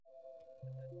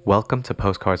Welcome to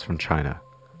Postcards from China,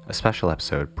 a special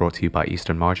episode brought to you by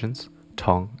Eastern Margins,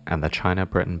 Tong, and the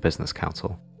China-Britain Business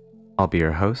Council. I'll be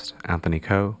your host, Anthony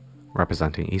Ko,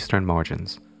 representing Eastern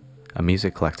Margins, a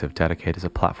music collective dedicated to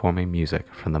platforming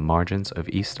music from the margins of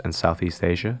East and Southeast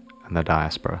Asia and the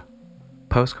diaspora.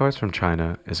 Postcards from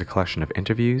China is a collection of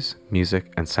interviews,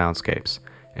 music, and soundscapes,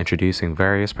 introducing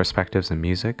various perspectives in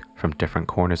music from different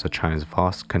corners of China's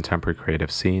vast contemporary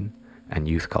creative scene and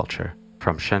youth culture.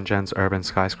 From Shenzhen's urban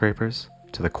skyscrapers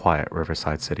to the quiet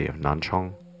riverside city of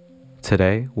Nanchong.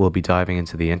 Today, we'll be diving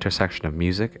into the intersection of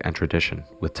music and tradition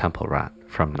with Temple Rat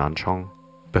from Nanchong,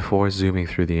 before zooming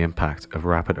through the impact of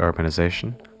rapid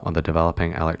urbanization on the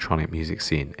developing electronic music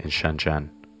scene in Shenzhen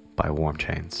by Warm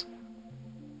Chains.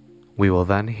 We will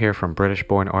then hear from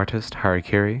British-born artist Harry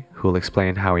Kiri, who will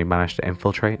explain how he managed to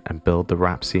infiltrate and build the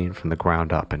rap scene from the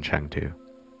ground up in Chengdu.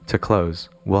 To close,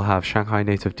 we'll have Shanghai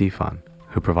native Difan,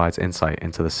 who provides insight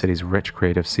into the city's rich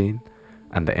creative scene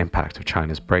and the impact of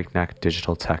China's breakneck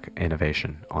digital tech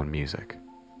innovation on music.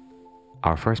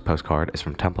 Our first postcard is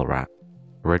from Temple Rat,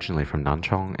 originally from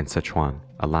Nanchong in Sichuan,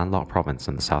 a landlocked province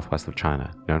in the southwest of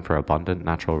China, known for abundant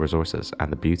natural resources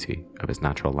and the beauty of its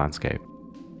natural landscape.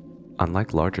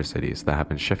 Unlike larger cities that have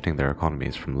been shifting their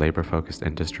economies from labor-focused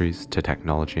industries to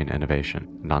technology and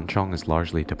innovation, Nanchong is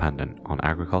largely dependent on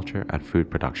agriculture and food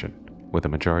production, with a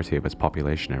majority of its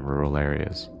population in rural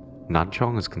areas.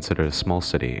 Nanchong is considered a small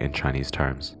city in Chinese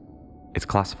terms. It's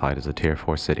classified as a Tier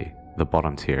 4 city, the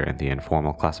bottom tier in the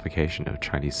informal classification of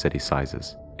Chinese city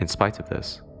sizes. In spite of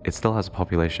this, it still has a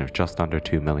population of just under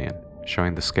 2 million,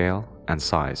 showing the scale and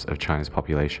size of China's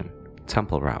population.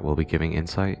 Temple Rat will be giving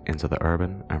insight into the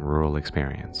urban and rural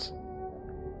experience.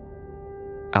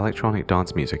 Electronic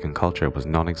dance music and culture was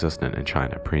non-existent in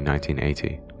China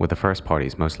pre-1980, with the first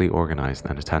parties mostly organized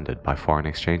and attended by foreign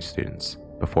exchange students,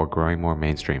 before growing more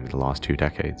mainstream in the last 2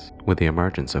 decades, with the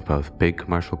emergence of both big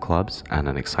commercial clubs and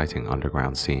an exciting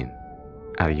underground scene.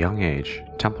 At a young age,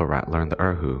 Temple Rat learned the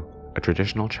erhu, a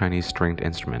traditional Chinese stringed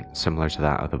instrument similar to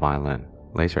that of the violin,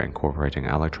 later incorporating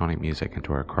electronic music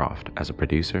into her craft as a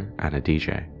producer and a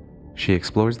DJ. She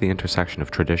explores the intersection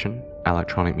of tradition,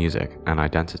 electronic music, and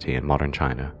identity in modern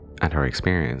China, and her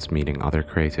experience meeting other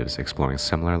creatives exploring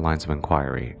similar lines of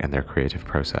inquiry in their creative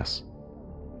process.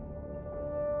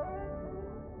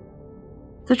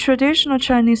 The traditional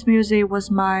Chinese music was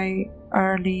my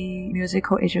early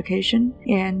musical education,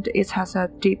 and it has a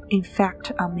deep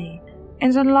effect on me.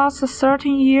 In the last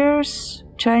 13 years,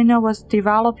 China was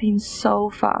developing so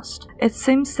fast. It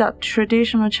seems that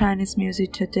traditional Chinese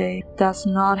music today does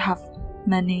not have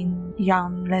many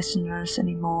young listeners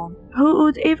anymore. Who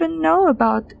would even know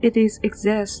about it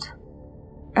exists?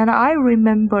 And I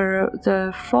remember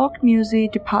the folk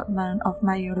music department of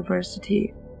my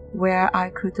university, where I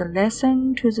could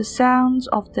listen to the sounds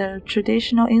of the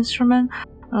traditional instruments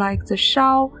like the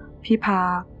shao,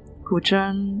 pipa,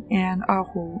 guzheng, and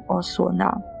erhu or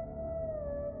suona.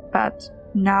 But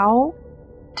now,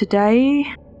 today,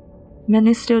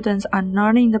 many students are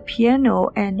learning the piano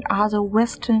and other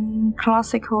Western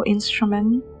classical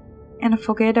instruments and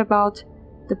forget about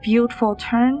the beautiful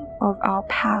turn of our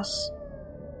past.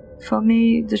 For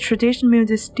me, the traditional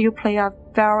music still plays a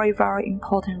very, very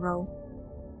important role.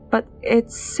 But it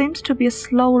seems to be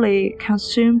slowly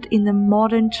consumed in the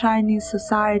modern Chinese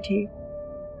society.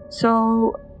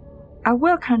 So I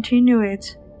will continue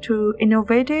it to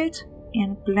innovate it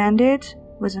and blend it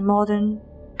with a modern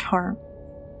term.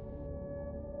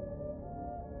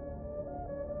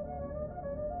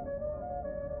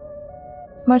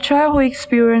 My childhood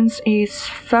experience is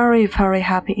very, very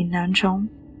happy in Nanchong.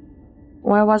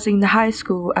 When I was in high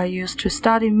school, I used to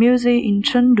study music in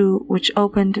Chengdu, which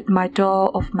opened my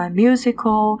door of my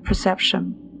musical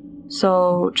perception.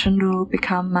 So Chengdu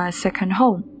became my second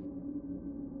home.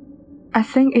 I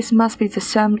think it must be the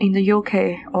same in the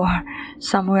UK or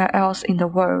somewhere else in the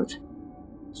world.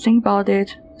 Think about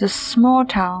it, the small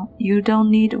town, you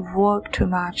don't need to work too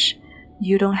much.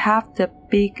 You don't have the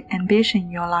big ambition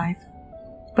in your life.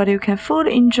 But you can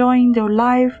fully enjoy your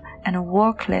life and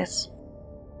work less.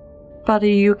 But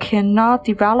you cannot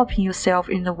develop yourself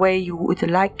in the way you would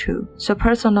like to. So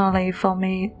personally, for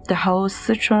me, the whole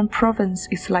Sichuan province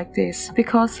is like this,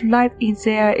 because life in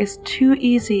there is too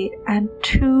easy and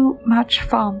too much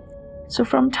fun. So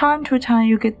from time to time,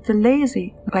 you get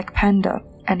lazy, like panda,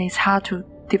 and it's hard to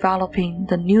developing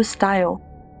the new style.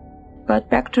 But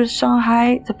back to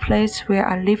Shanghai, the place where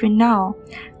I live in now,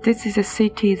 this is a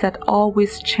city that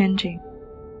always changing.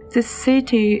 This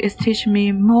city is teaching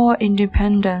me more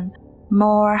independent,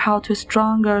 more how to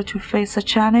stronger to face a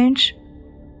challenge.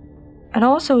 And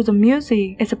also the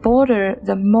music is broader,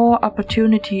 the more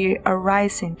opportunity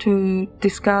arising to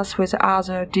discuss with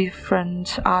other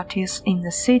different artists in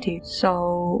the city.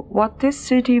 So what this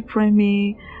city bring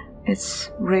me is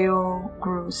real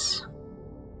growth.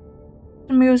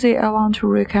 The music I want to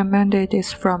recommend it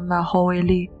is from Howe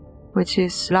Lee, which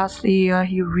is last year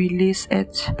he released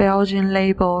at Belgian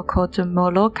label called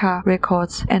Moloka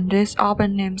Records, and this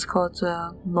album name is called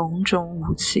某种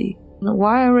武器.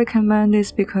 Why I recommend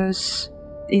this because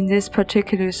in this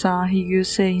particular song he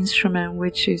used an instrument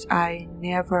which is I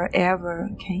never ever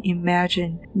can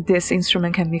imagine this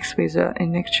instrument can mix with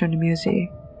electronic music,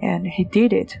 and he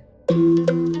did it.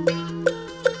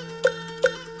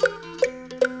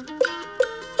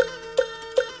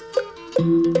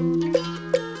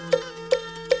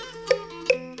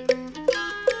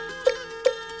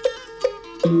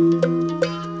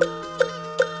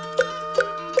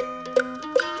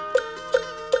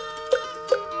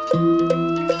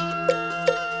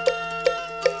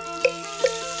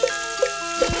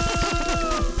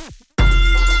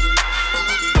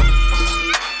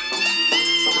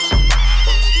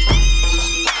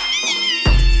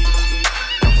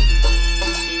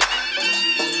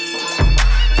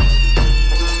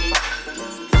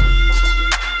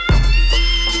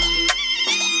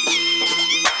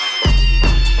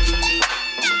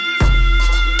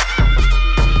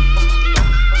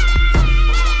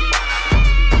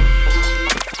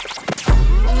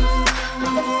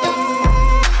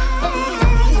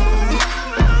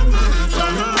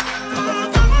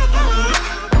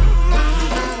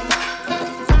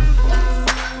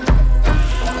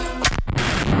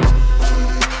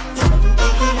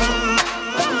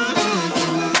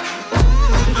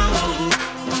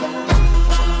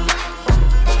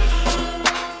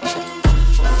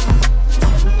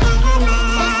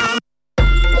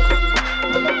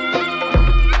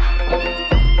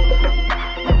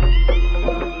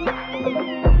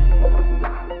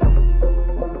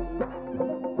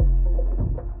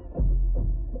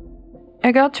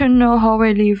 I got to know Howe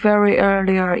Lee very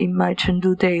earlier in my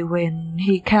Chengdu day when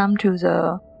he came to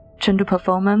the Chengdu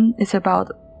performance. It's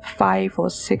about 5 or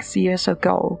 6 years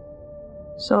ago.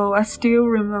 So I still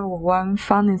remember one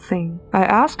funny thing. I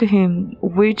asked him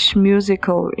which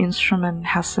musical instrument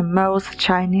has the most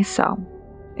Chinese sound.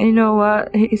 And you know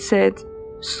what? He said,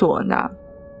 唢呐.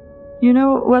 You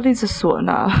know what is a 唢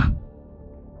呐?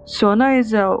 唢呐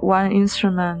is one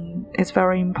instrument. It's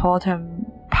very important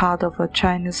part of a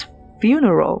Chinese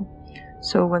funeral.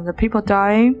 So when the people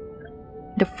die,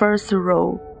 the first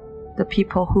row, the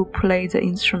people who play the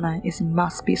instrument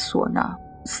must be 唢呐.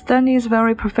 Stanley is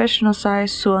very professional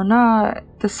size. 唢呐,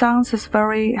 the sound is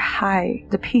very high,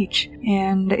 the pitch,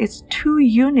 and it's too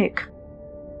unique.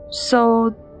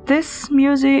 So this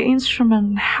music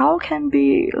instrument, how can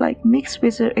be like mixed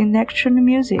with electronic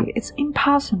music? It's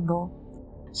impossible.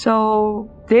 So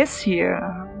this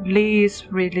year, Lee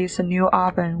released a new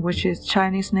album, which is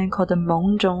Chinese name called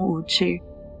某种武器,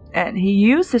 and he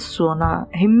uses 唢呐.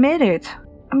 He made it.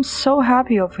 I'm so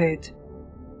happy of it.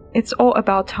 It's all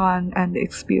about time and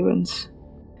experience.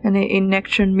 And the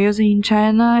electronic music in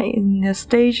China in the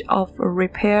stage of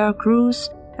repair growth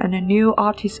and a new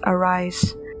artists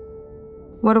arise.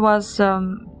 What was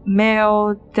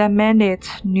male-dominated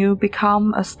new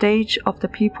become a stage of the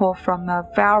people from a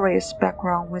various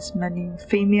background with many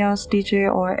females,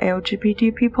 DJ or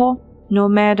LGBT people. No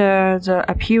matter the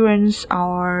appearance,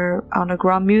 our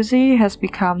underground music has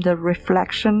become the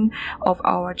reflection of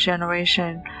our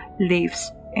generation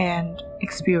lives and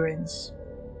experience.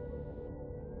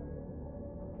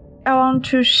 I want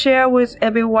to share with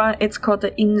everyone, it's called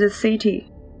In the City,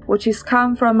 which is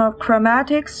come from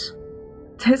chromatics.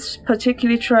 This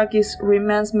particular track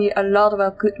reminds me a lot of a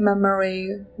good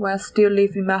memory when I still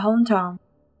live in my hometown.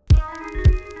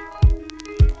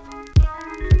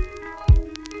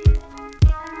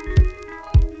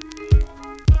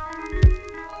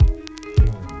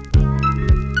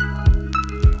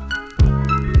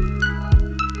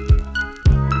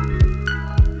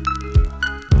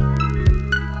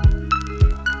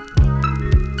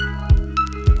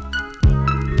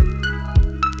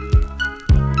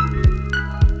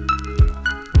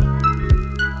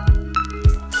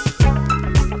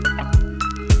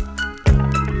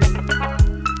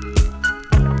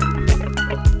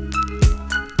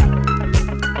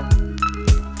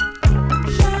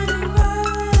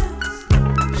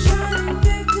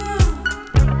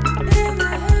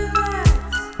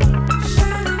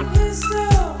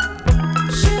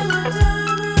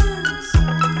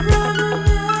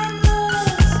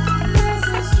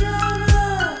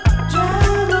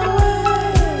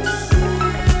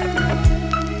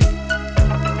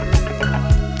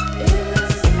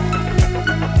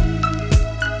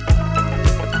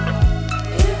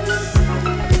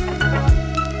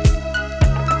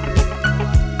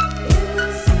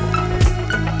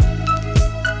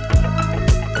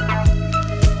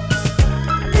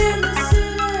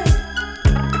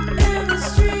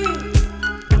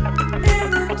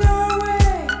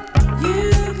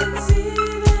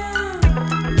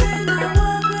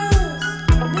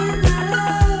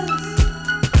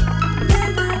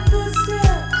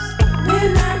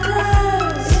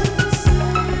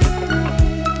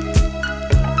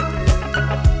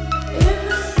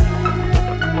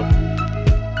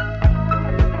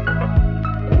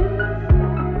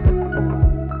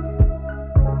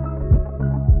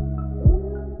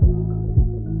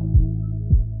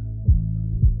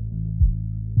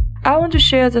 I want to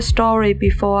share the story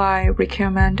before I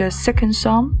recommend the second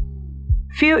song.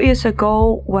 Few years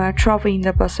ago, when traveling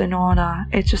in Barcelona,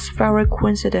 it's just very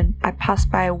coincident. I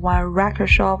passed by one record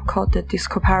shop called the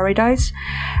Disco Paradise,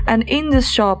 and in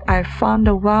this shop, I found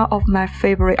one of my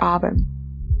favorite albums.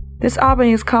 This album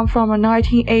is come from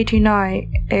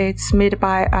 1989. It's made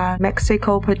by a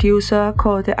Mexico producer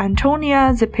called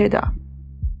Antonia Zepeda.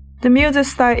 The music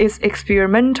style is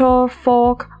experimental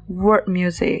folk world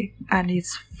music, and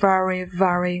it's very,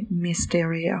 very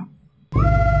mysterious.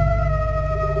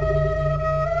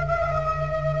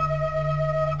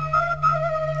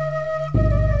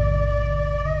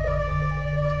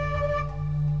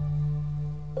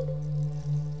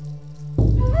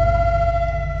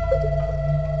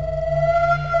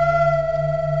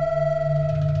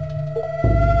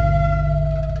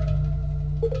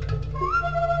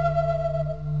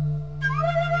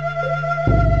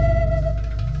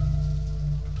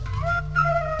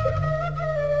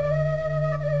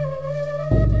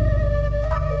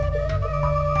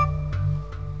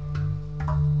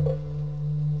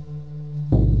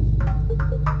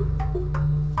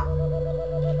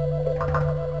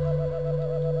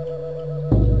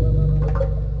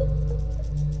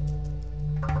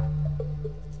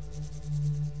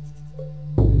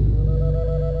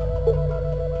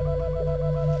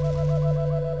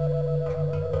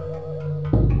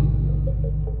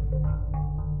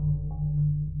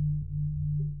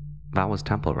 That was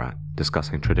Temple Rat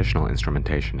discussing traditional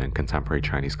instrumentation in contemporary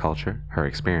Chinese culture, her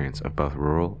experience of both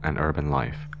rural and urban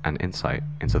life, and insight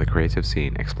into the creative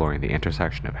scene exploring the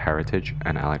intersection of heritage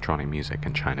and electronic music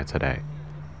in China today.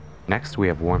 Next, we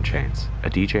have Warm Chains, a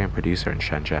DJ and producer in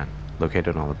Shenzhen,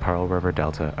 located on the Pearl River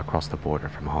Delta across the border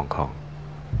from Hong Kong,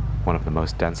 one of the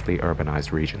most densely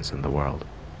urbanized regions in the world.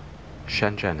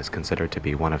 Shenzhen is considered to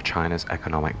be one of China's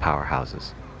economic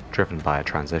powerhouses, driven by a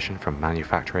transition from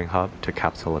manufacturing hub to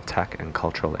capital of tech and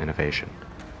cultural innovation,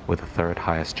 with the third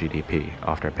highest GDP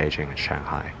after Beijing and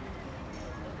Shanghai.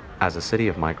 As a city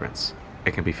of migrants,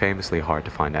 it can be famously hard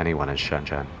to find anyone in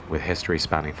Shenzhen with history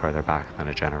spanning further back than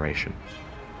a generation.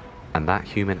 And that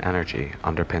human energy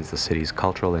underpins the city's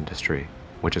cultural industry,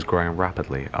 which is growing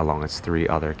rapidly along its three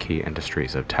other key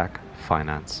industries of tech,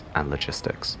 finance, and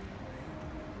logistics.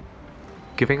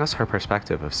 Giving us her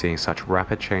perspective of seeing such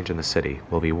rapid change in the city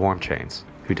will be Warm Chains,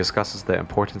 who discusses the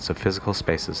importance of physical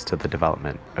spaces to the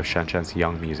development of Shenzhen's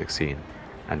young music scene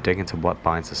and dig into what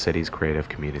binds the city's creative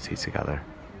community together.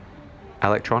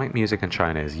 Electronic music in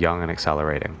China is young and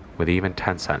accelerating, with even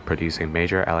Tencent producing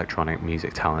major electronic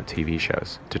music talent TV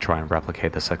shows to try and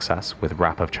replicate the success with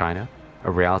Rap of China,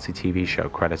 a reality TV show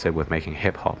credited with making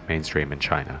hip-hop mainstream in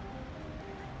China.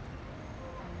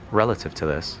 Relative to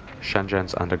this,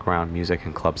 Shenzhen's underground music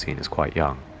and club scene is quite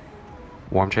young.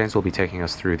 Warm Chains will be taking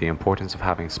us through the importance of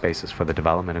having spaces for the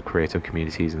development of creative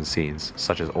communities and scenes,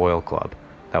 such as Oil Club,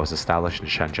 that was established in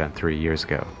Shenzhen 3 years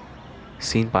ago,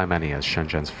 seen by many as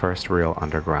Shenzhen's first real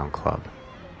underground club.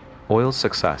 Oil's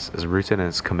success is rooted in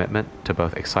its commitment to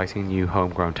both exciting new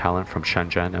homegrown talent from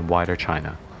Shenzhen and wider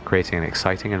China, creating an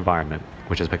exciting environment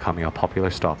which is becoming a popular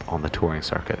stop on the touring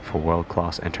circuit for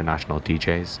world-class international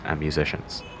DJs and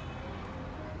musicians.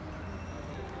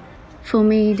 For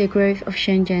me, the growth of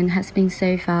Shenzhen has been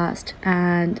so fast,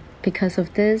 and because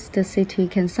of this, the city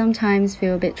can sometimes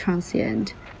feel a bit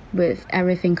transient, with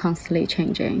everything constantly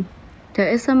changing. There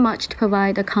isn't much to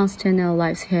provide a constant in our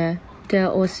lives here. There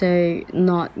are also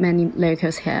not many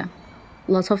locals here.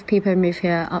 Lots of people move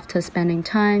here after spending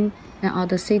time in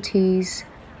other cities.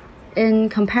 In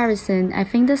comparison, I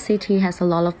think the city has a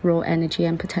lot of raw energy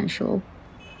and potential.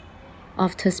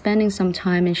 After spending some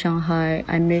time in Shanghai,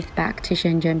 I moved back to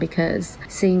Shenzhen because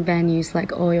seeing venues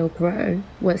like Oil grow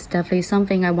was definitely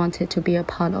something I wanted to be a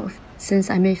part of. Since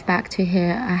I moved back to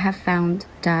here, I have found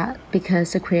that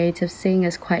because the creative scene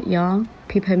is quite young,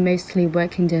 people mostly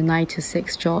working their 9 to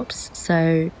 6 jobs,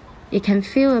 so it can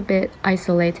feel a bit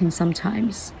isolating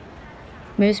sometimes.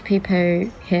 Most people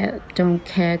here don't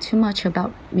care too much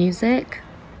about music.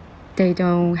 They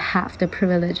don't have the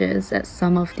privileges at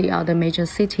some of the other major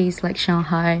cities like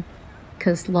Shanghai,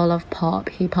 because a lot of pop,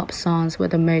 hip-hop songs were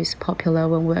the most popular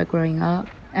when we were growing up,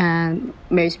 and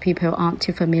most people aren't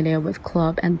too familiar with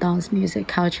club and dance music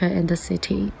culture in the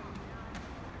city.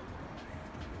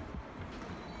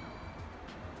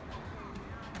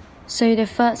 So the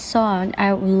first song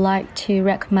I would like to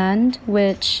recommend,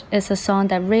 which is a song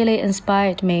that really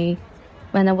inspired me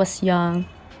when I was young.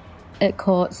 It's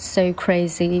called So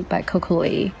Crazy by Coco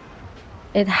Lee.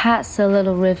 It has a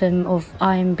little rhythm of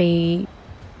R&B,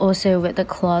 also with the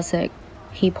classic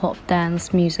hip-hop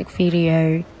dance music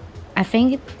video, I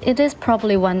think it is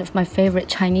probably one of my favorite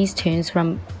Chinese tunes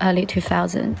from early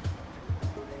 2000.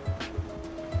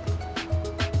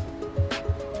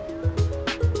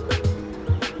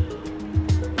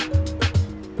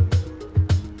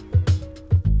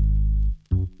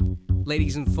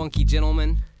 Ladies and funky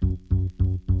gentlemen,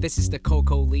 this is the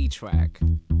Coco Lee track.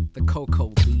 The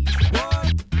Coco Lee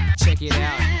track. Check it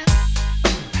out.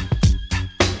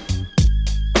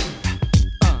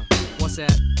 What's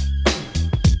that?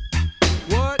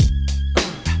 What?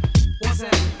 What's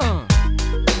that?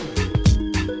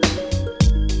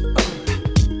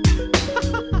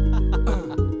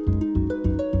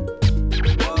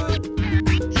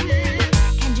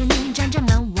看着你站在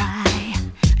门外，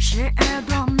十二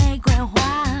朵玫瑰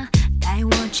花，带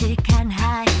我去看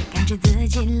海，感觉自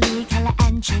己离开了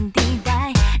安全地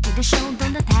带。你的手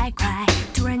动得太快，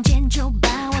突然间就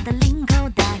把我的领口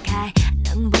打开，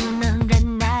能不能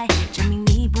忍耐？证明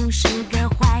你不是个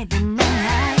坏的男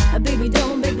孩。Baby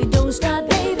don't stop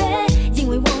baby， 因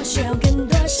为我需要更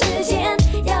多时间，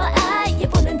要爱也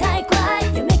不能太快。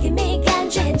You're making me 感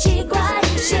觉很奇怪。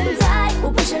现在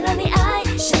我不想让你爱，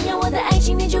想要我的爱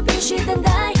情你就必须等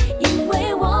待，因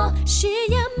为我需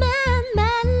要慢慢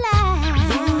来。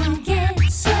You get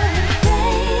so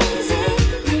crazy，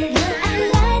 别让爱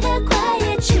来得快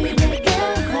也去得更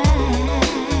快。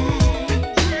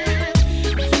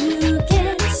You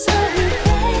get so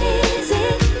crazy，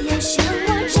 要向我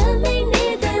证明你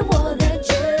对我的真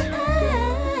爱。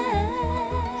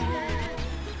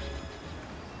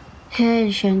Here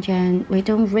in Shenzhen, we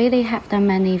don't really have that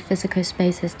many physical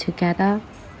spaces together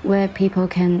where people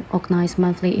can organize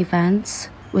monthly events.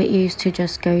 We used to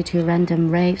just go to random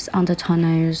raves under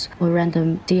tunnels or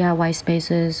random DIY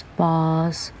spaces,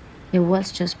 bars. It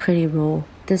was just pretty raw.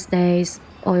 These days,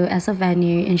 Oyo as a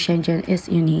venue in Shenzhen is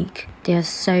unique. There are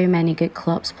so many good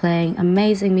clubs playing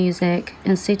amazing music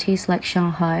in cities like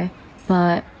Shanghai.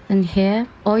 But in here,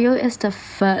 Oyo is the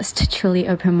first truly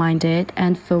open-minded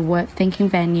and forward-thinking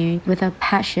venue with a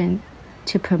passion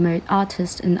to promote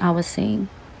artists in our scene.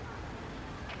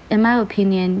 In my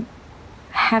opinion,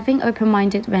 having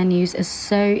open-minded venues is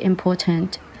so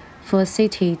important for a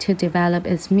city to develop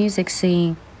its music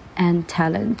scene and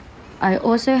talent. I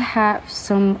also have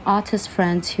some artist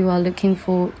friends who are looking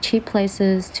for cheap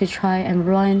places to try and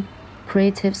run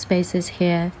creative spaces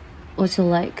here, also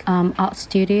like art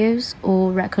studios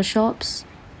or record shops.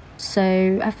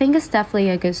 So I think it's definitely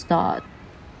a good start.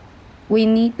 We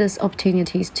need these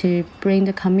opportunities to bring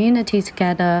the community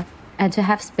together and to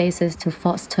have spaces to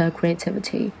foster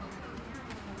creativity.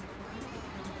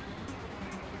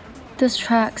 This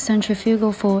track,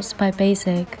 Centrifugal Force by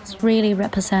Basic, really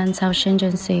represents our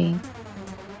Shenzhen scene.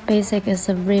 Basic is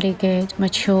a really good,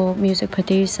 mature music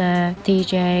producer,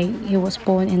 DJ. He was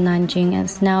born in Nanjing and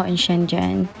is now in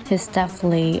Shenzhen. He's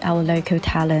definitely our local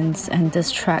talent, and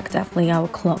this track definitely our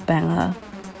club banger.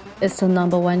 It's the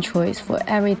 #1 choice for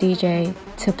every DJ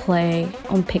to play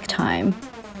on peak time.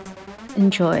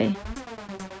 Enjoy.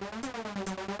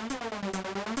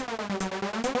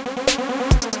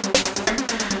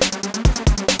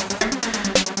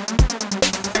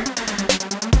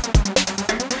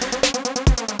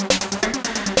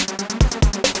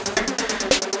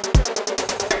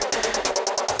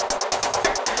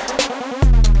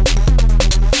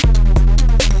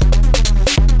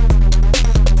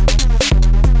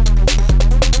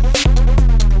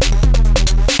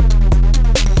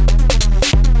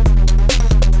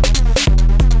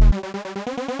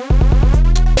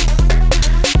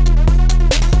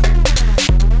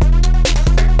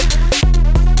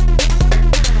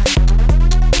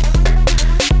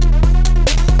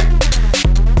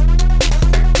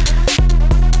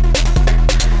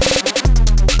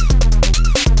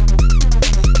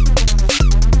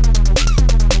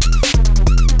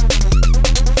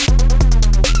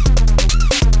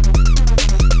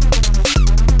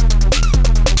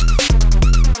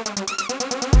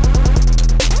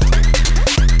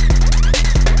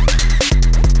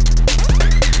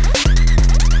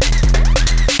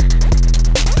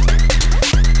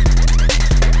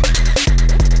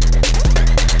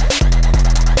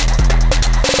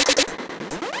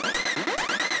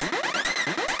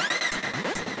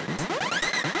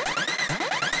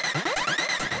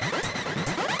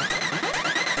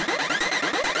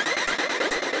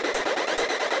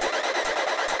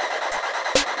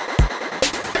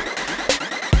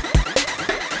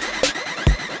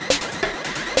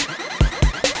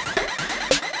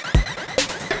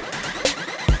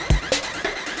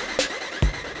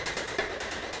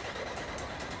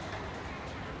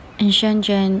 In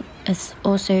Shenzhen, it's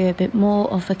also a bit more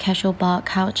of a casual bar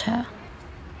culture.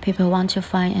 People want to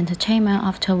find entertainment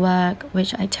after work,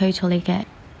 which I totally get.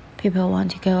 People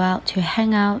want to go out to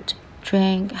hang out,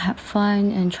 drink, have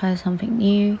fun, and try something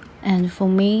new. And for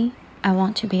me, I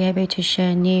want to be able to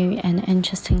share new and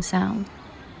interesting sound.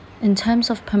 In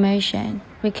terms of promotion,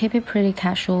 we keep it pretty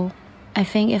casual. I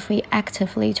think if we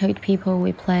actively told people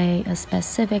we play a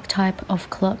specific type of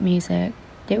club music,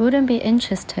 they wouldn't be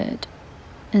interested.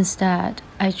 Instead,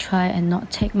 I try and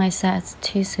not take my sets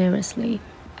too seriously.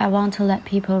 I want to let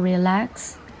people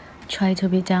relax, try to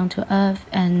be down to earth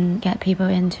and get people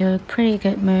into a pretty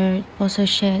good mood, also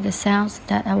share the sounds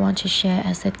that I want to share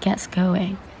as it gets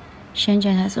going.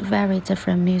 Shenzhen has a very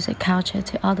different music culture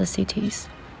to other cities.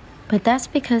 But that's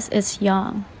because it's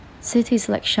young. Cities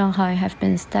like Shanghai have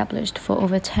been established for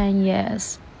over 10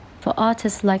 years. For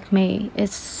artists like me,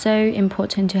 it's so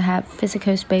important to have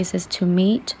physical spaces to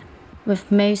meet.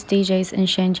 With most DJs in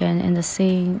Shenzhen in the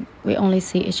scene, we only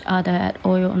see each other at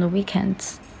Oil on the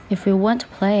weekends. If we weren't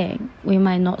playing, we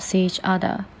might not see each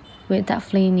other. We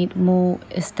definitely need more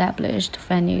established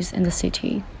venues in the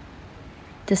city.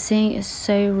 The scene is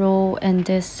so raw and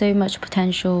there's so much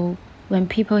potential. When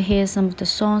people hear some of the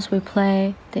songs we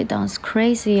play, they dance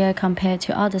crazier compared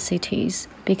to other cities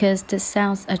because the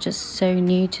sounds are just so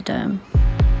new to them.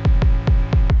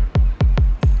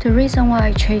 The reason why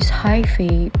I chose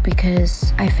Hyphy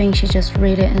because I think she just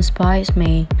really inspires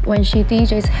me. When she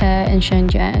DJs here in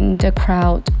Shenzhen, the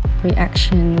crowd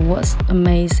reaction was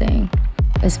amazing,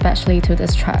 especially to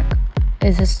this track.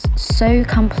 It is so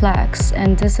complex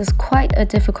and this is quite a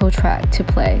difficult track to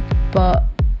play, but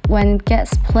when it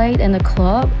gets played in the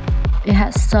club, it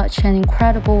has such an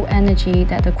incredible energy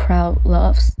that the crowd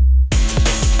loves.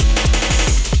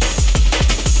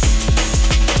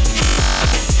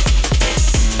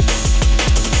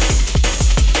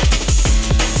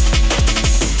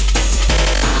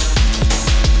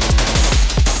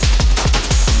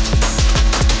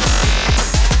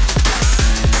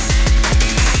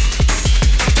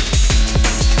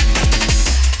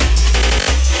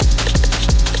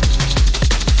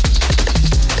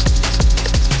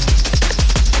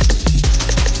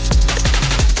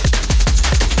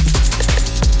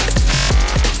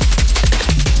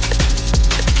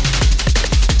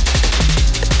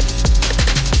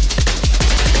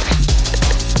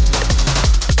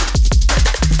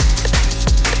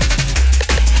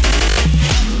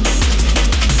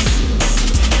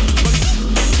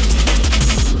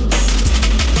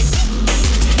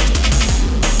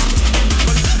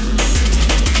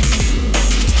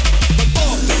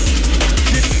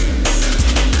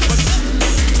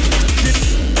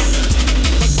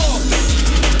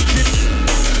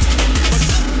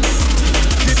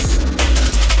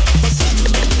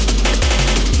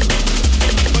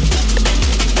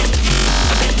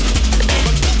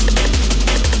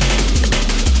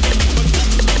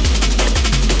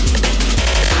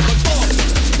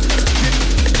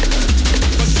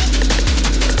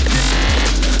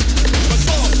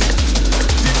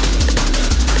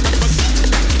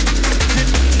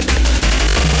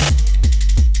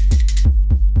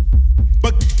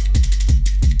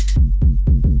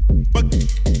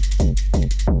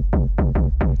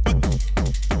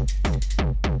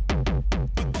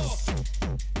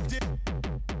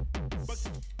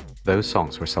 Those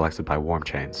songs were selected by Warm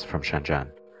Chains from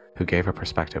Shenzhen, who gave a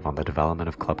perspective on the development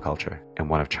of club culture in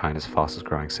one of China's fastest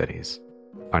growing cities.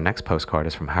 Our next postcard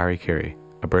is from Harry Curie,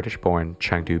 a British-born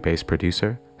Chengdu-based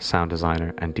producer, sound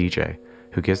designer, and DJ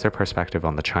who gives their perspective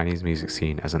on the Chinese music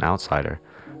scene as an outsider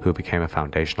who became a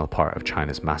foundational part of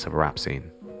China's massive rap scene.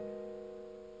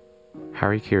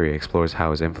 Harry Curie explores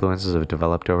how his influences have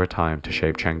developed over time to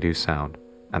shape Chengdu's sound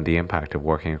and the impact of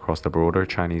working across the broader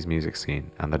Chinese music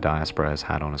scene and the diaspora has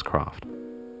had on his craft.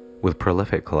 With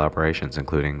prolific collaborations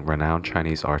including renowned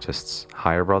Chinese artists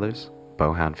Higher Brothers,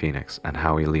 Bohan Phoenix, and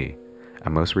Howie Lee,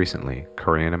 and most recently,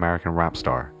 Korean-American rap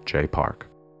star Jay Park.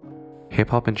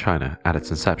 Hip-hop in China, at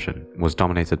its inception, was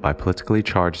dominated by politically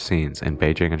charged scenes in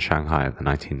Beijing and Shanghai in the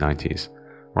 1990s,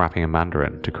 rapping in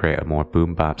Mandarin to create a more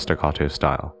boom-bap staccato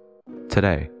style.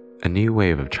 Today, a new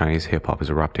wave of Chinese hip-hop is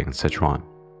erupting in Sichuan,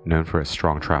 known for its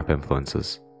strong trap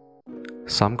influences.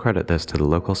 Some credit this to the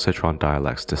local Sichuan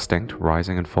dialect's distinct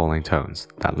rising and falling tones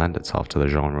that lend itself to the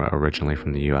genre originally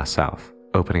from the US South,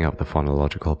 opening up the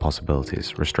phonological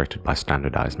possibilities restricted by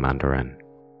standardized Mandarin.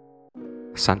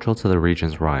 Central to the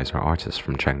region's rise are artists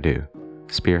from Chengdu,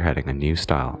 spearheading a new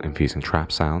style infusing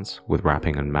trap sounds with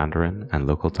rapping in Mandarin and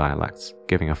local dialects,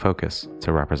 giving a focus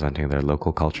to representing their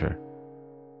local culture.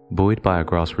 Buoyed by a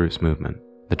grassroots movement,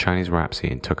 the Chinese rap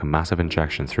scene took a massive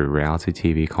injection through reality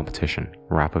TV competition,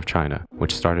 Rap of China,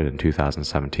 which started in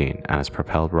 2017 and has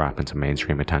propelled rap into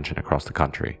mainstream attention across the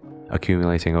country,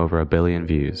 accumulating over 1 billion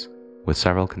views, with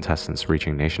several contestants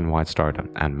reaching nationwide stardom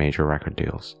and major record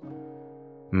deals.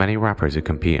 Many rappers who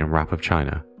compete in Rap of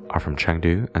China are from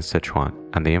Chengdu and Sichuan,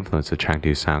 and the influence of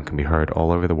Chengdu sound can be heard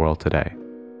all over the world today,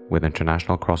 with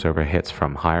international crossover hits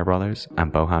from Higher Brothers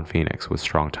and Bohan Phoenix with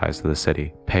strong ties to the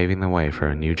city, paving the way for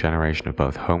a new generation of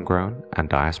both homegrown and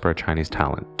diaspora Chinese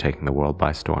talent taking the world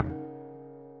by storm.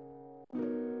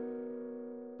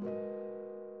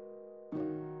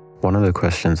 One of the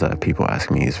questions that people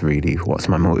ask me is really, what's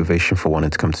my motivation for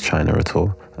wanting to come to China at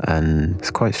all? And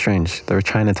it's quite strange. There are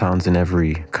Chinatowns in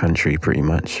every country pretty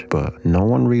much, but no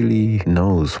one really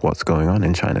knows what's going on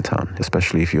in Chinatown,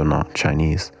 especially if you're not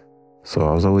Chinese. So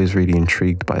I was always really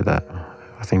intrigued by that.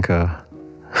 I think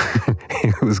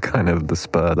it was kind of the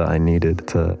spur that I needed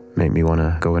to make me want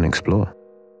to go and explore.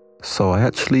 So I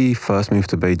actually first moved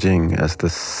to Beijing as the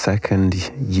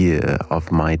second year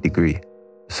of my degree.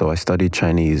 So I studied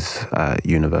Chinese at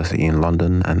university in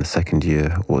London, and the second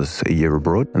year was a year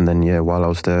abroad. And then, while I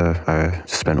was there, I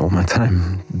just spent all my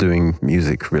time doing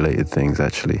music-related things,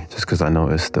 actually, just because I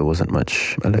noticed there wasn't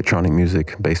much electronic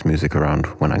music, bass music around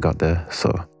when I got there.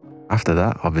 So after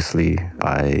that, obviously,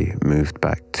 I moved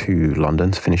back to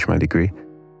London to finish my degree.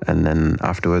 And then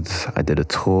afterwards, I did a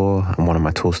tour, and one of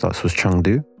my tour stops was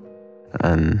Chengdu.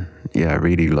 And I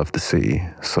really loved the city,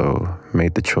 so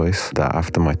made the choice that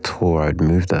after my tour I'd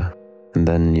move there. And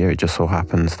then it just so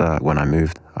happens that when I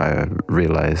moved, I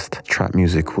realized trap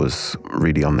music was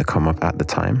really on the come up at the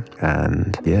time,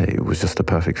 and it was just a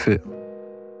perfect fit.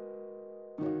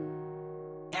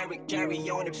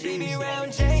 She be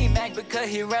round J-Mac because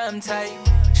he rhyme tight.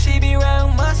 She be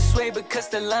round Musway because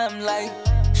the limelight.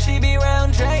 She be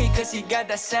round Dre cause he got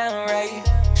that sound right.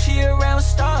 She around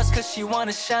stars cause she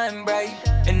wanna shine bright.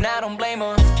 And I don't blame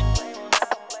her.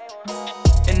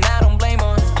 And I don't blame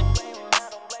her.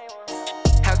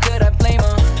 How could I blame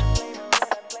her?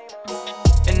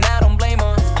 And I don't blame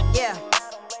her. Yeah.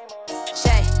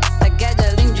 谁他开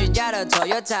着邻居家的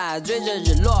Toyota 追着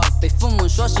日落，被父母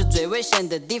说是最危险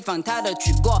的地方，他都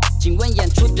去过。今晚演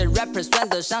出的 rapper 算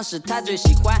得上是他最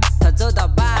喜欢。他走到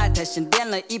吧台先点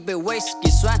了一杯威士忌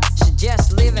酸。She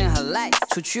just living her life，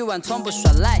 出去玩从不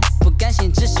耍赖，不甘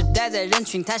心只是待在人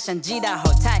群，他像吉他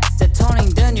后台。在同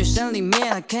龄的女生里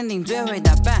面，他肯定最会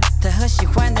打扮。他和喜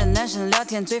欢的男生聊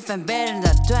天，最烦被人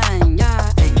打断。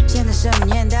现在什么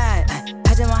年代？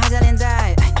还在忙还在连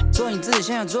载？做你自己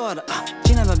想要做的，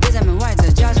尽量吧，别在门外再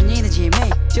叫上你的姐妹。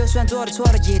就算做的错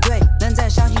了也对，能在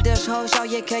伤心的时候笑，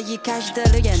也可以开心的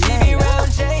流眼泪。She be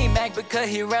round J-Mac because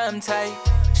he rhyme tight.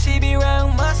 She be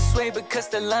round Musway because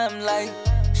the limelight.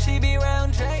 She be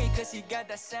round Dre cause he got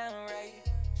that sound right.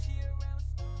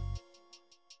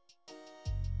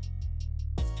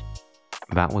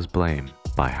 That was Blame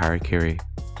by Harikiri,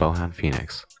 Bohan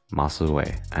Phoenix,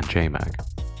 Masaway, and J-Mag,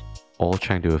 all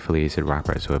Chengdu-affiliated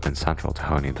rappers who have been central to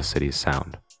honing the city's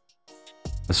sound.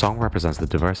 The song represents the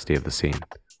diversity of the scene,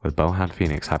 with Bohan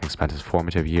Phoenix having spent his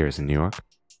formative years in New York,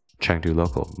 Chengdu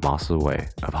local Masaway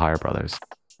of Higher Brothers,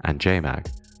 and J-Mag,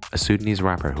 a Sudanese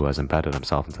rapper who has embedded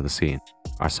himself into the scene,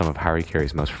 are some of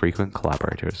Harikiri's most frequent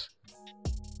collaborators.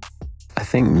 I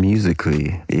think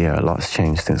musically, a lot's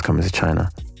changed since coming to China.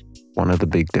 One of the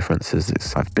big differences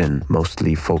is I've been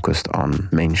mostly focused on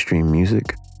mainstream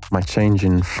music. My change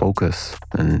in focus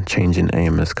and change in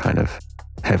aim has kind of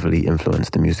heavily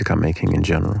influenced the music I'm making in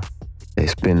general.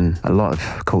 It's been a lot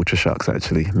of culture shocks,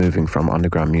 actually, moving from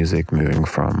underground music, moving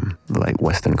from like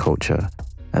Western culture,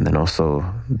 and then also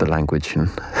the language and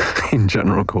in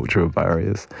general cultural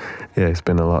barriers. It's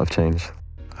been a lot of change.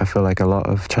 I feel like a lot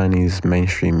of Chinese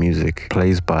mainstream music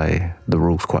plays by the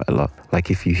rules quite a lot.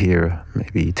 Like if you hear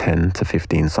maybe 10 to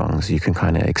 15 songs, you can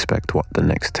kind of expect what the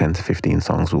next 10 to 15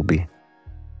 songs will be.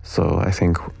 So I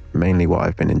think mainly what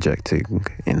I've been injecting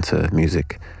into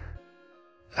music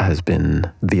has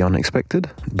been the unexpected,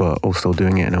 but also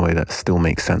doing it in a way that still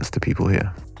makes sense to people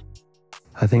here.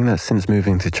 I think that since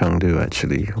moving to Chengdu,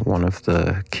 actually, one of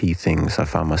the key things I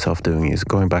found myself doing is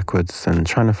going backwards and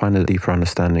trying to find a deeper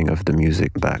understanding of the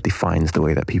music that defines the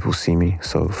way that people see me.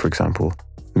 So, for example,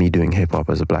 me doing hip-hop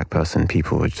as a black person,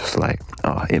 people are just like,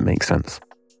 it makes sense.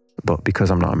 But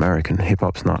because I'm not American,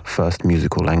 hip-hop's not first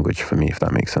musical language for me, if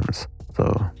that makes sense.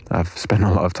 So I've spent a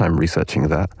lot of time researching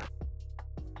that.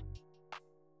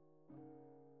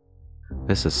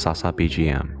 This is Sasa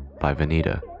BGM by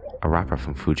Vanita, a rapper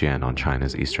from Fujian on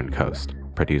China's eastern coast,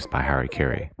 produced by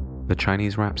Harikiri. The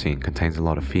Chinese rap scene contains a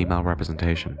lot of female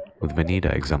representation, with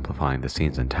Vanita exemplifying the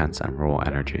scene's intense and raw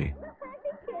energy.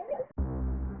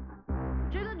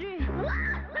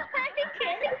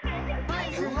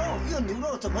 个牛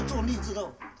肉怎么做荔枝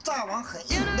肉，炸完很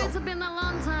硬 You know 肉。 it's been a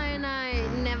long time and I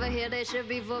never hear that shit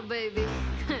before, baby.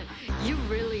 You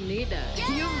really need that.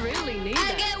 You really need I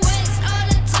that. get wasted all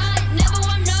the time, never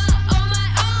wanna on my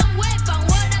own way， 放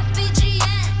我的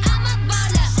BGM，I'm a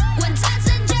baller， 稳扎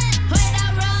成阵，回到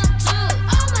round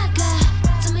two。Oh my god，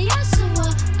 怎么又是我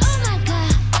 ？Oh my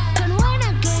god，gonna win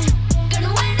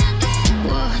again，gonna win again。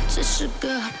我只是个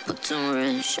普通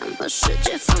人，想把世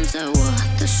界放在我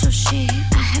的手心。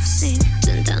I have seen，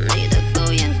 正当你的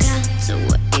狗眼看着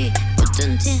我一步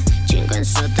登天，尽管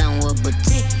说但我不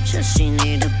听，小心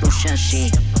你的不小心。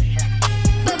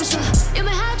Baby 说有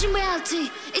没有好进不要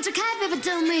提，一直开 Baby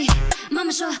do me。妈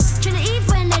妈说穿的衣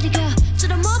服 and let it go， 直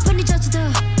到摸破你就知道。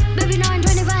Baby now I'm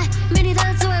 25， 没你的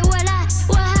滋味未来，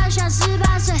我还像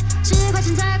18岁，10块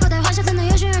钱在口袋，花下真的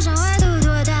有些人想会嘟嘟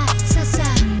的大傻傻。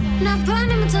哪怕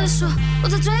你们在说我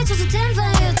在追求是天分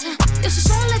也谈，有时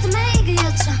手累在每一个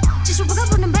夜场，技术不够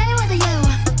不能被我的夜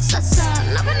晚傻傻。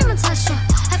哪怕你们在说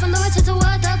海风都会吹走我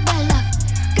的白浪，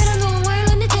给他弄为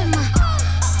了你填满，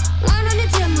为了你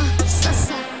填满傻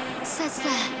傻傻傻。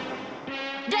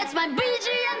That's my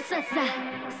BGM 傻傻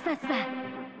傻傻。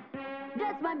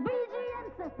That's my BGM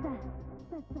傻傻。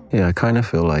Yeah, I kind of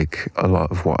feel like a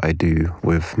lot of what I do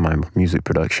with my music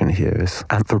production here is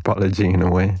anthropology in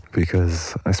a way,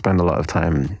 because I spend a lot of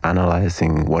time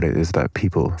analyzing what it is that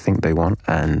people think they want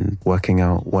and working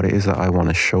out what it is that I want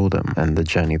to show them and the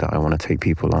journey that I want to take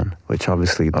people on, which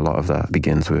obviously a lot of that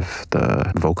begins with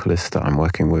the vocalists that I'm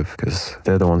working with, because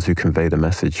they're the ones who convey the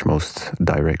message most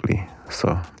directly.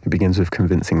 So it begins with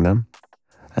convincing them,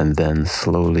 and then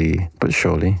slowly but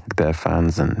surely their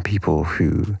fans and people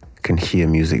who can hear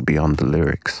music beyond the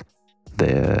lyrics,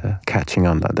 they're catching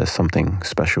on that there's something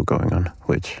special going on,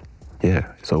 which, yeah,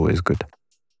 is always good.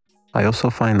 I also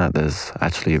find that there's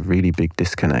actually a really big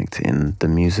disconnect in the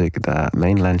music that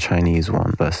mainland Chinese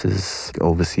want versus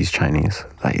overseas Chinese.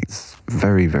 Like, it's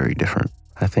very, very different.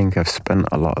 I think I've spent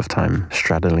a lot of time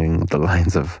straddling the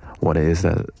lines of what it is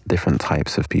that different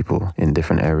types of people in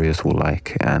different areas will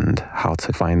like, and how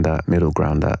to find that middle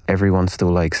ground that everyone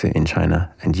still likes it in China,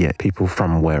 and yet people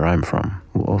from where I'm from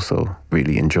will also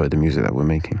really enjoy the music that we're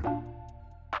making.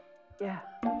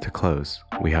 To close,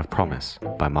 we have Promise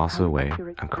by Masa Wei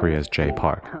and Korea's Jay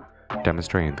Park,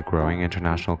 demonstrating the growing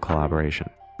international collaboration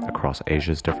across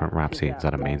Asia's different rap scenes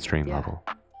at a mainstream level.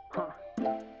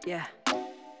 Yeah.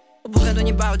 我不敢对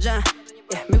你保证，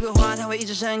玫瑰花它会一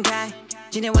直盛开。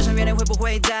今天晚上月亮会不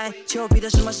会在？丘比特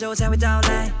什么时候才会到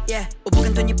来？我不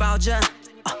敢对你保证，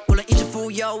我能一直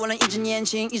富有，我能一直年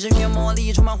轻，一直拥有魔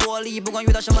力，充满活力。不管遇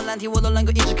到什么难题，我都能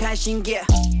够一直开心。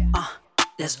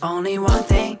There's only one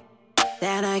thing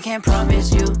that I can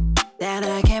promise you, that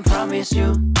I can promise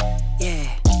you.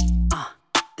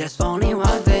 There's only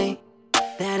one thing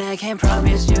that I can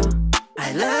promise you.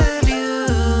 I love you.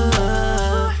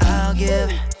 I'll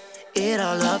give it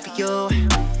all up for you.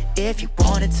 If you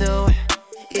wanted to,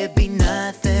 it'd be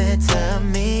nothing to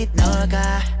me.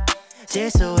 너가 질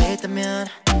수 있다면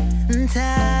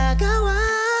다가와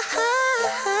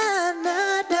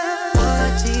나를. 我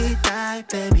期待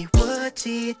baby 我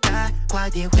期待快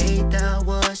点回到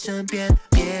我身边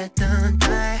别等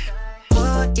待。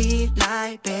我依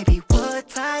赖 baby 我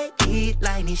太依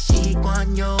赖你，习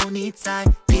惯有你在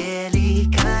别离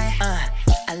开。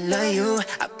I love you,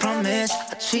 I promise,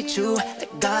 I treat you like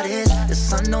goddess. The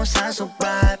sun don't shine so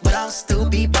bright, but I'll still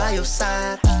be by your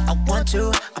side. I want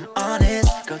you, I'm honest,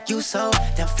 girl you so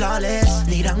damn flawless.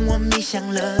 你让我迷上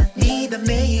了你的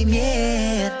每一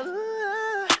面。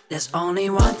There's only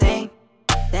one thing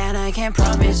that I can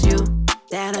promise you,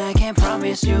 that I can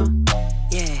promise you.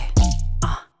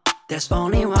 There's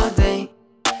only one thing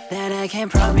that I can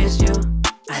promise you.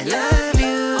 I love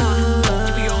you.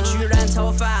 你不用去染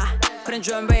头发，快点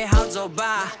准备好走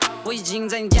吧，我已经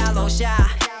在你家楼下，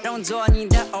让我做你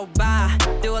的欧巴。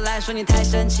对我来说你太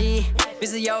神奇，别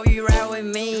再犹豫 right with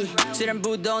me， 虽然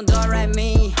不懂得 right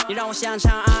me， 你让我想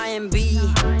唱 R&B。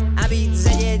阿比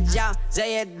在街角，在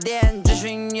夜店，追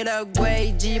寻你的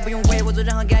轨迹，不用为我做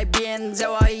任何改变，在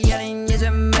我眼里你最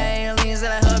美丽。再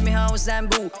来河边和我散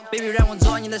步 ，baby 让我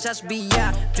做你的莎士比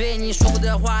亚，对你说过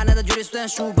的话，那它绝对算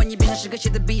数，把你变成诗歌写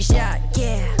在笔下。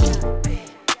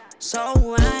So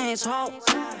I told,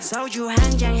 so you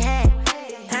한 장해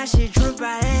다시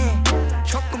출발해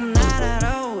조금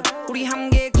날아로 우리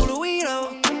함께 구름 위로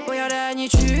보여라 이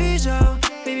주조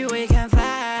baby we can fly.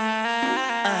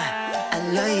 I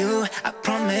love you, I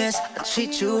promise, I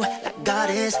treat you like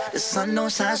goddess. The sun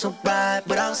don't shine so bright,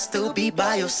 but I'll still be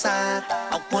by your side.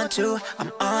 I want you,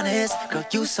 I'm honest, girl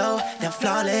you so damn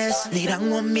flawless. 你让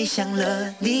我迷上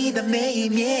了你的每一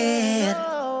面。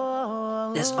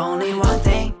There's only one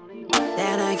thing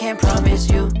that I can can promise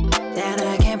you, that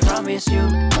I can promise you.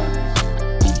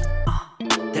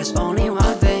 There's only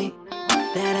one thing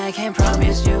that I can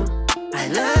promise you. I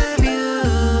love you.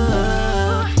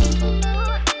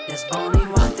 There's only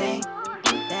one thing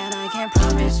that I can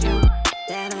promise you,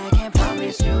 that I can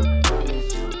promise you.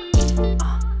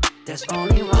 There's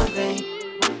only one thing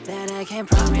that I can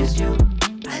promise you.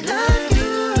 I love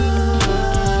you.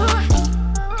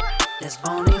 There's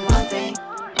only one thing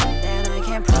that I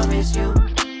can promise you,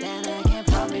 that I can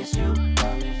promise you.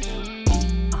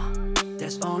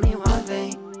 There's only one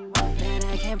thing that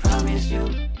I can promise you.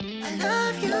 I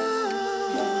love you.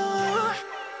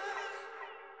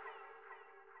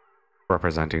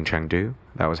 Representing Chengdu,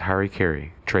 that was Harry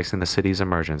Kiri, tracing the city's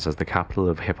emergence as the capital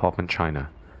of hip-hop in China,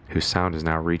 whose sound is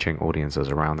now reaching audiences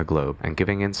around the globe and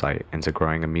giving insight into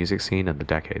growing a music scene in the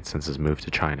decades since his move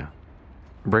to China.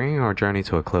 Bringing our journey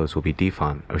to a close will be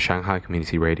Difan of Shanghai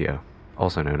Community Radio,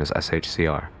 also known as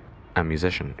SHCR, a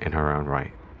musician in her own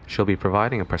right. She'll be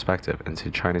providing a perspective into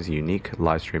China's unique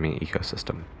live streaming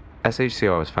ecosystem.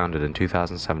 SHCR was founded in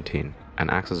 2017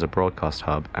 and acts as a broadcast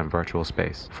hub and virtual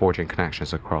space, forging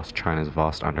connections across China's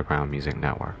vast underground music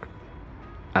network.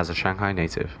 As a Shanghai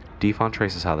native, Difan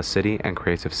traces how the city and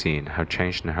creative scene have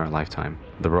changed in her lifetime,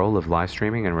 the role of live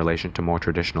streaming in relation to more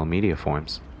traditional media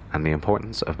forms, and the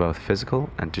importance of both physical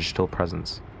and digital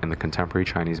presence in the contemporary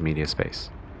Chinese media space.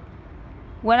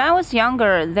 When I was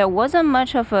younger, there wasn't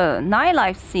much of a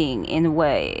nightlife scene in the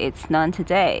way it's known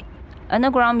today.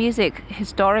 Underground music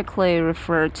historically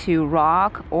referred to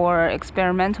rock or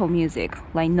experimental music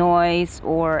like noise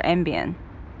or ambient.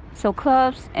 So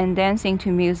clubs and dancing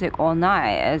to music all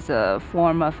night as a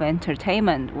form of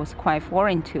entertainment was quite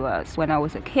foreign to us when I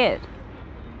was a kid.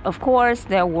 Of course,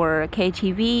 there were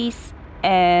KTVs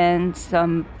and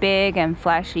some big and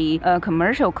flashy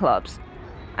commercial clubs.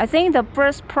 I think the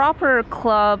first proper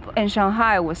club in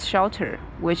Shanghai was Shelter,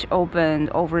 which opened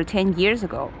over 10 years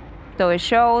ago. So it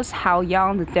shows how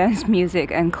young the dance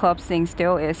music and club scene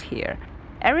still is here.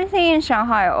 Everything in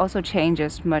Shanghai also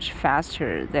changes much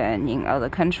faster than in other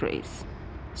countries.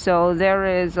 So there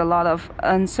is a lot of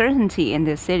uncertainty in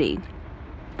this city.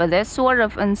 But that sort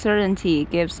of uncertainty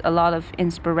gives a lot of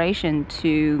inspiration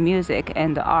to music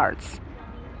and the arts.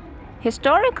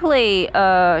 Historically,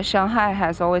 Shanghai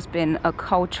has always been a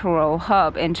cultural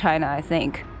hub in China, I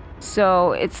think.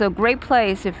 So it's a great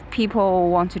place if people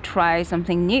want to try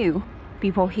something new.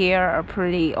 People here are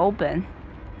pretty open.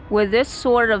 With this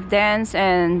sort of dance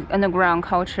and underground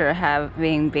culture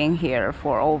having been here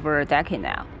for over a decade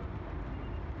now.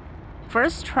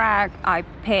 First track I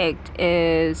picked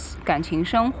is 感情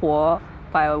生活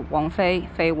by Wang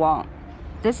Fei Wang.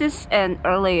 This is an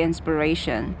early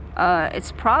inspiration.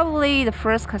 It's probably the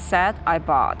first cassette I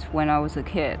bought when I was a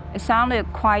kid. It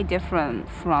sounded quite different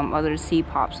from other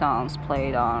C-pop songs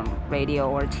played on radio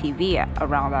or TV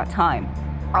around that time.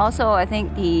 Also, I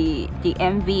think the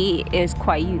MV is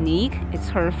quite unique. It's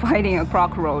her fighting a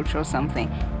cockroach or something.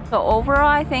 So overall,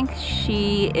 I think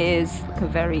she is a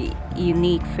very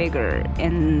unique figure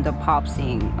in the pop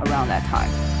scene around that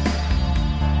time.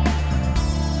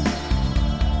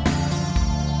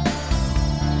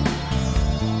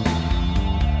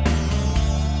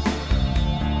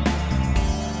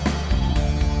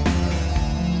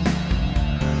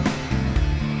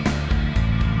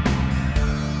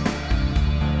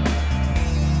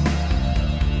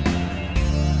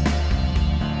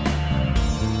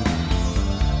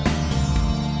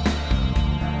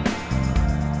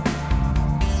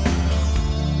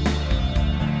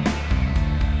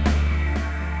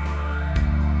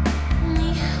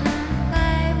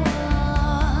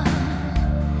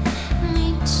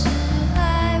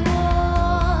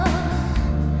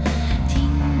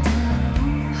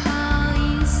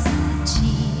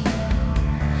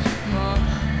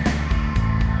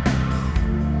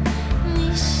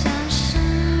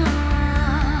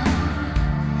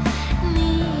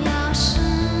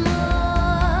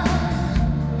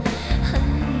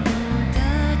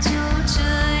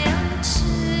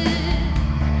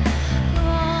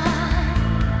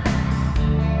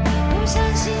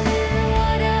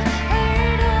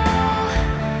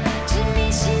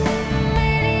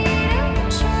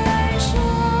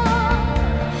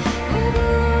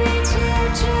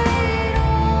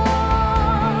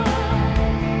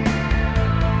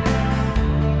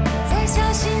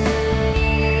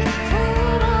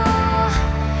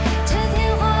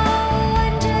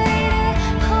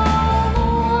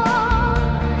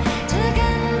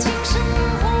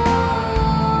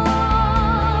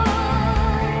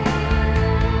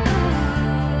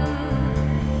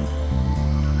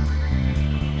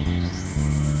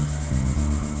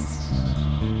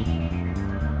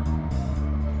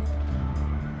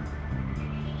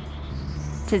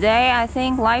 Today, I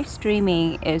think live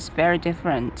streaming is very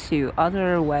different to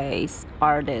other ways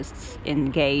artists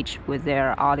engage with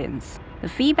their audience. The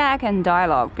feedback and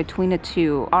dialogue between the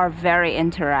two are very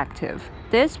interactive.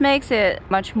 This makes it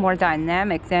much more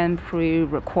dynamic than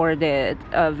pre-recorded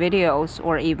videos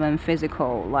or even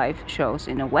physical live shows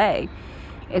in a way.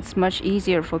 It's much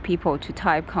easier for people to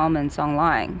type comments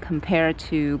online compared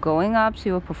to going up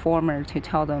to a performer to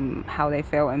tell them how they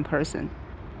feel in person.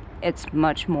 It's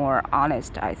much more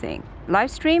honest, I think. Live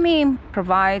streaming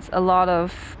provides a lot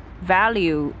of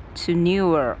value to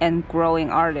newer and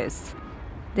growing artists.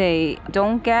 They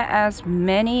don't get as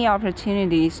many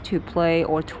opportunities to play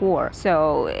or tour,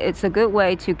 so it's a good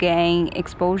way to gain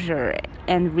exposure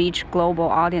and reach global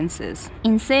audiences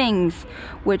in things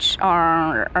which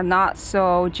are not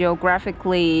so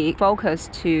geographically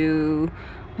focused to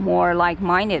more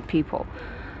like-minded people.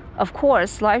 Of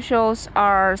course, live shows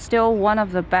are still one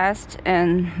of the best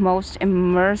and most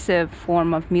immersive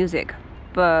form of music,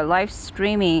 but live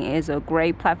streaming is a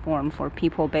great platform for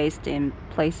people based in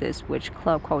places which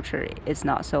club culture is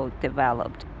not so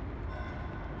developed.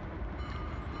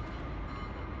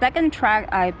 Second track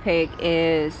I pick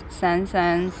is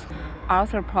Sansan's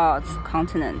Arthropods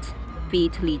Continent,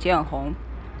 feat. Li Jianhong.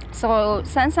 So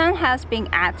Sansan has been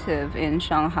active in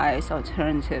Shanghai's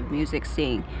alternative music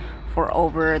scene for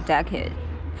over a decade,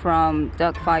 from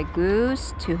Duck-Fight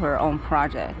Goose to her own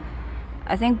project.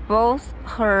 I think both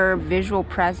her visual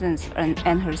presence and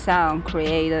her sound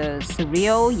create a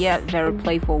surreal yet very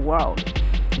playful world.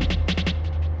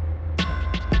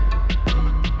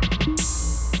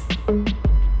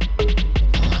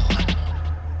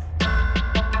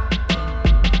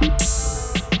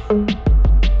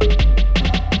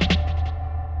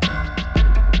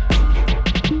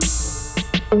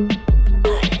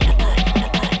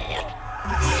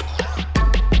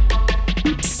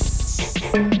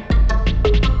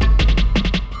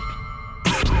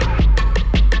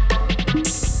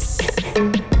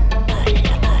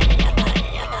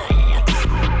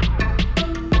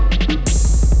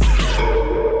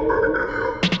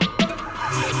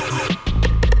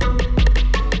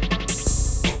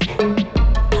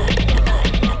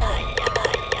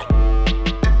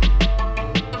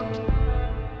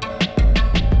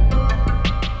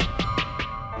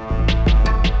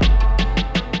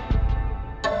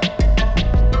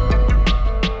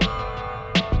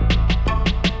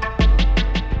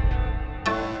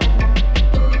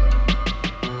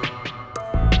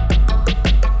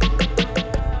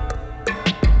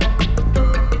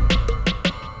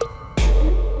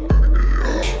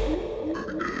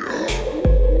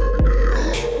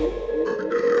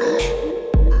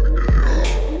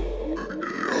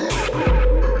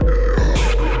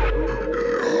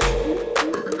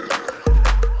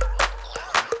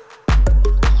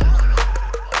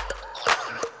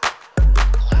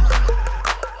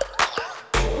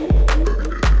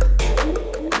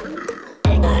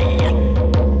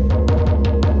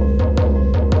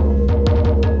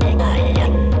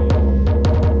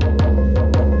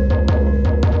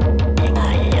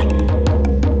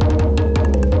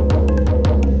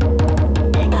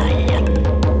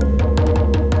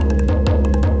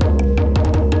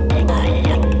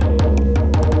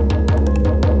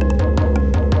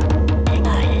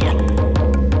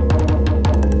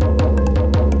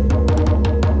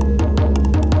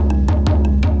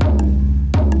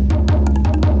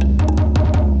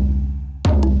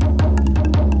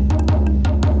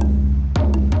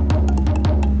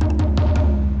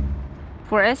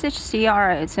 For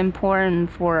SHCR, it's important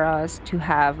for us to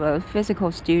have a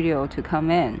physical studio to come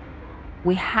in.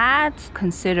 We had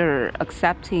considered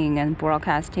accepting and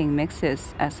broadcasting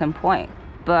mixes at some point,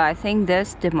 but I think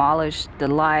this demolished the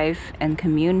live and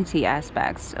community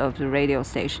aspects of the radio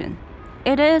station.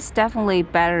 It is definitely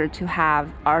better to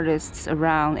have artists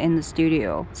around in the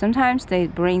studio. Sometimes they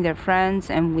bring their friends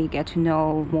and we get to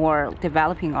know more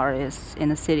developing artists in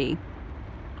the city.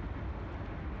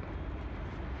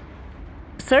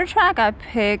 Third track I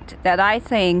picked that I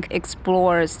think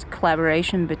explores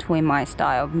collaboration between my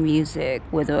style of music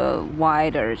with a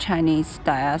wider Chinese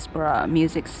diaspora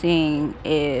music scene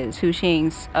is Su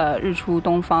Xing's 日出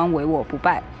东方唯我不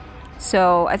败.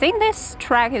 So I think this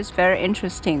track is very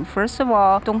interesting. First of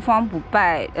all, 东方不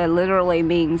败 literally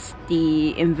means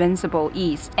the invincible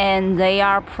East, and they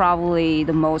are probably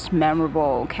the most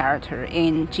memorable character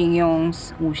in Jin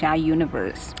Yong's wuxia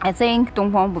universe. I think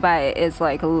东方不败 is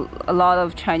like a lot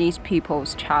of Chinese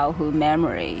people's childhood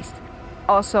memories.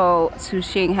 Also, Su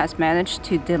Xing has managed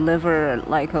to deliver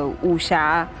like a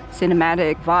wuxia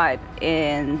cinematic vibe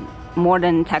in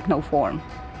modern techno form.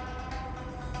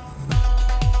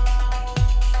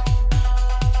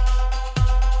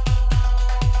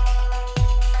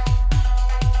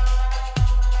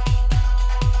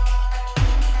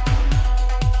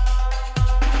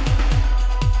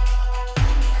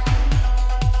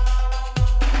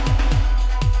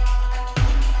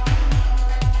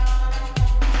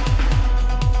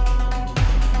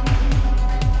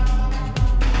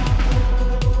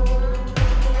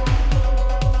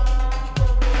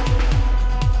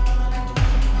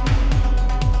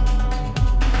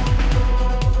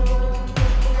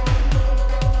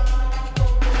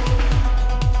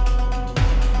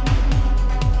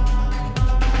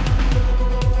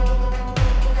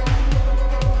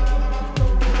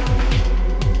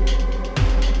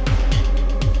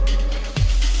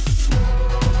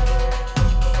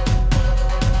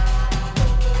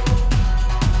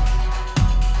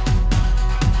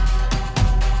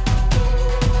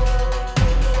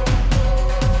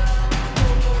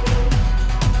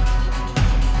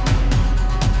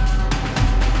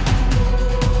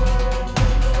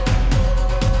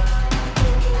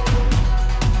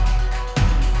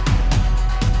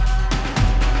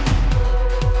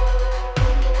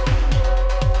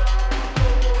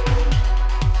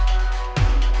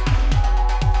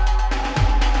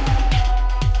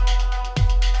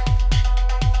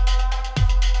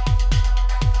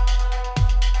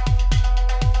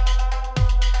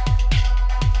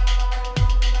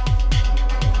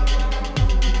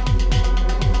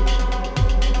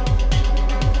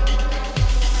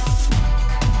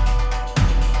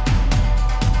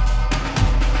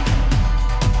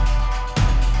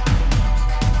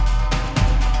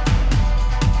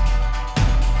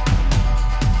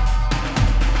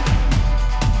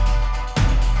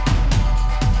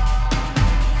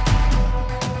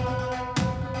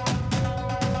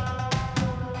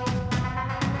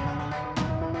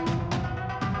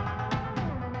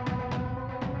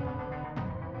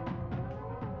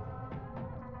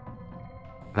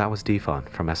 That was Defun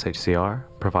from SHCR,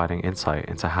 providing insight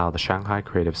into how the Shanghai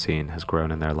creative scene has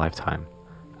grown in their lifetime,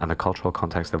 and the cultural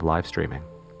context of live streaming,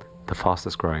 the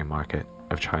fastest growing market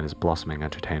of China's blossoming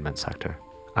entertainment sector.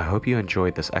 I hope you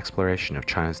enjoyed this exploration of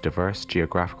China's diverse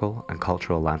geographical and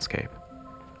cultural landscape.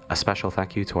 A special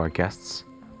thank you to our guests,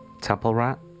 Temple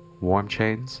Rat, Warm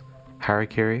Chains,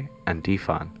 Harikiri, and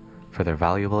Defun for their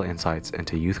valuable insights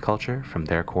into youth culture from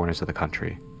their corners of the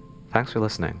country. Thanks for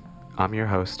listening. I'm your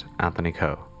host, Anthony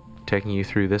Ko, taking you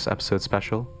through this episode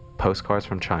special, Postcards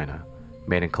from China,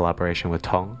 made in collaboration with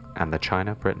Tong and the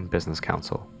China-Britain Business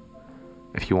Council.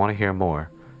 If you want to hear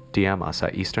more, DM us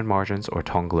at Eastern Margins or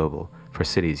Tong Global for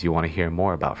cities you want to hear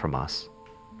more about from us.